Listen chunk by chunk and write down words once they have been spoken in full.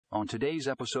On today's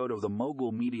episode of the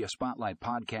Mogul Media Spotlight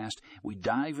podcast, we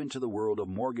dive into the world of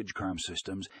mortgage CRM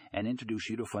systems and introduce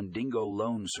you to Fundingo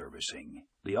loan servicing,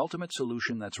 the ultimate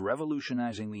solution that's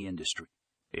revolutionizing the industry.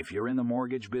 If you're in the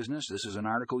mortgage business, this is an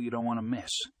article you don't want to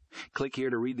miss. Click here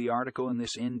to read the article in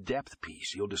this in-depth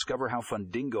piece. You'll discover how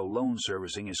Fundingo loan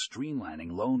servicing is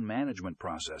streamlining loan management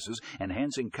processes,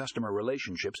 enhancing customer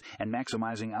relationships, and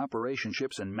maximizing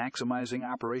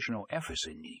operational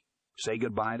efficiency. Say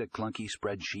goodbye to clunky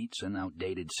spreadsheets and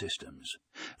outdated systems.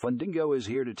 Fundingo is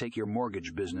here to take your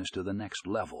mortgage business to the next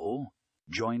level.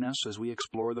 Join us as we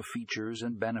explore the features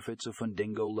and benefits of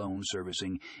Fundingo loan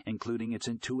servicing, including its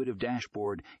intuitive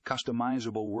dashboard,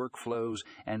 customizable workflows,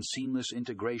 and seamless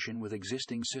integration with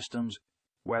existing systems.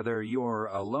 Whether you're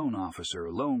a loan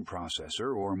officer, loan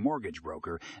processor, or mortgage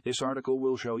broker, this article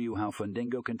will show you how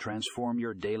Fundingo can transform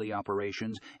your daily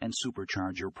operations and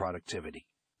supercharge your productivity.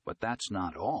 But that's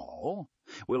not all.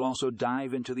 We'll also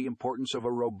dive into the importance of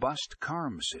a robust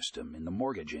CRM system in the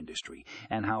mortgage industry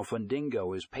and how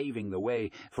Fundingo is paving the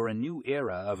way for a new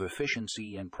era of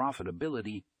efficiency and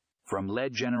profitability. From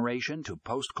lead generation to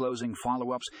post-closing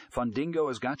follow-ups, Fundingo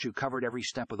has got you covered every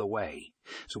step of the way.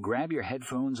 So grab your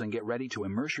headphones and get ready to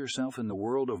immerse yourself in the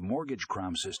world of mortgage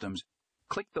CRM systems.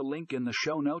 Click the link in the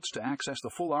show notes to access the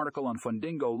full article on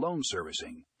Fundingo loan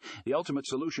servicing, the ultimate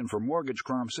solution for mortgage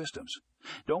CRM systems.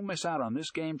 Don't miss out on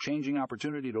this game-changing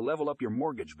opportunity to level up your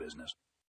mortgage business.